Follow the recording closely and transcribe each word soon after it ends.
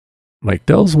Mike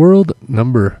Dell's World,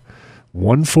 number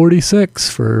 146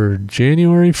 for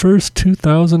January 1st,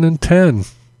 2010.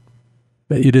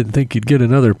 Bet you didn't think you'd get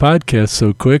another podcast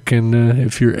so quick, and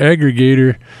if your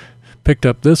aggregator picked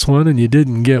up this one and you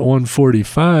didn't get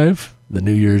 145, the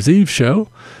New Year's Eve show,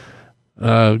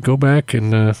 go back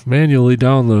and manually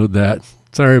download that.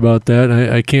 Sorry about that.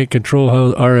 I can't control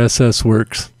how RSS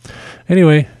works.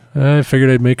 Anyway, I figured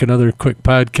I'd make another quick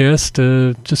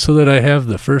podcast just so that I have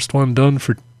the first one done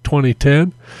for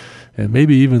 2010, and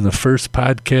maybe even the first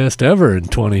podcast ever in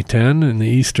 2010 in the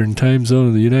Eastern time zone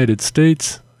of the United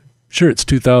States. Sure, it's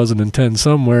 2010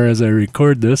 somewhere as I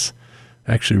record this.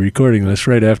 Actually recording this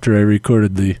right after I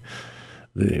recorded the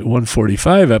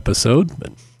 145 episode,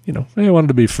 but, I wanted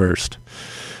to be first.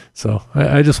 So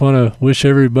I just want to wish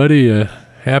everybody a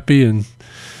happy and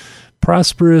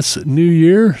prosperous new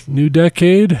year, new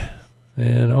decade,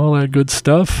 and all that good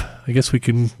stuff. I guess we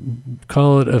can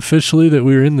call it officially that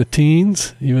we're in the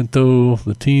teens, even though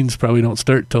the teens probably don't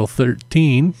start till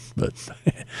 13, but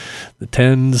the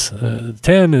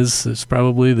 10 is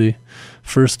probably the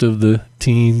first of the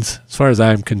teens, as far as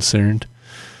I'm concerned.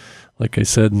 Like I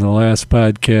said in the last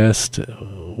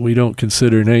podcast, we don't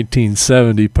consider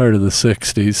 1970 part of the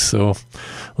 60s, so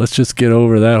let's just get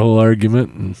over that whole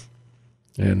argument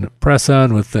and press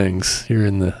on with things here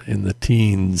in the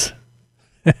teens.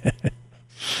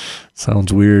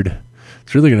 Sounds weird.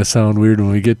 It's really going to sound weird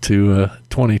when we get to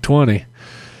 2020,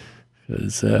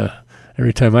 because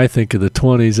every time I think of the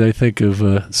 20s, I think of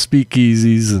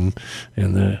speakeasies and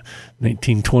the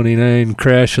 1929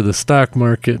 crash of the stock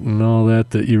market and all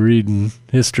that you read in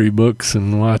history books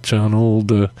and watch on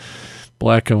old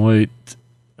black and white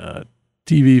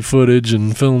TV footage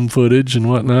and film footage and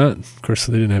whatnot. Of course,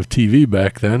 they didn't have TV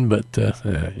back then, but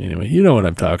anyway, you know what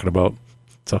I'm talking about.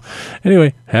 So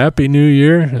anyway, Happy New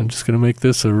Year. I'm just going to make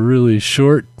this a really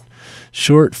short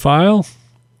file,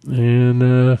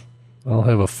 and I'll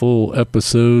have a full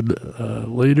episode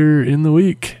later in the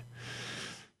week.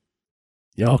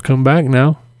 Y'all come back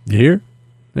now. You hear?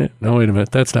 Yeah, no, wait a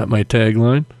minute. That's not my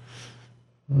tagline.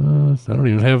 I don't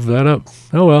even have that up.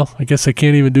 Oh well, I guess I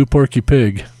can't even do Porky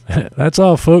Pig. That's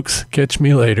all, folks. Catch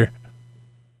me later.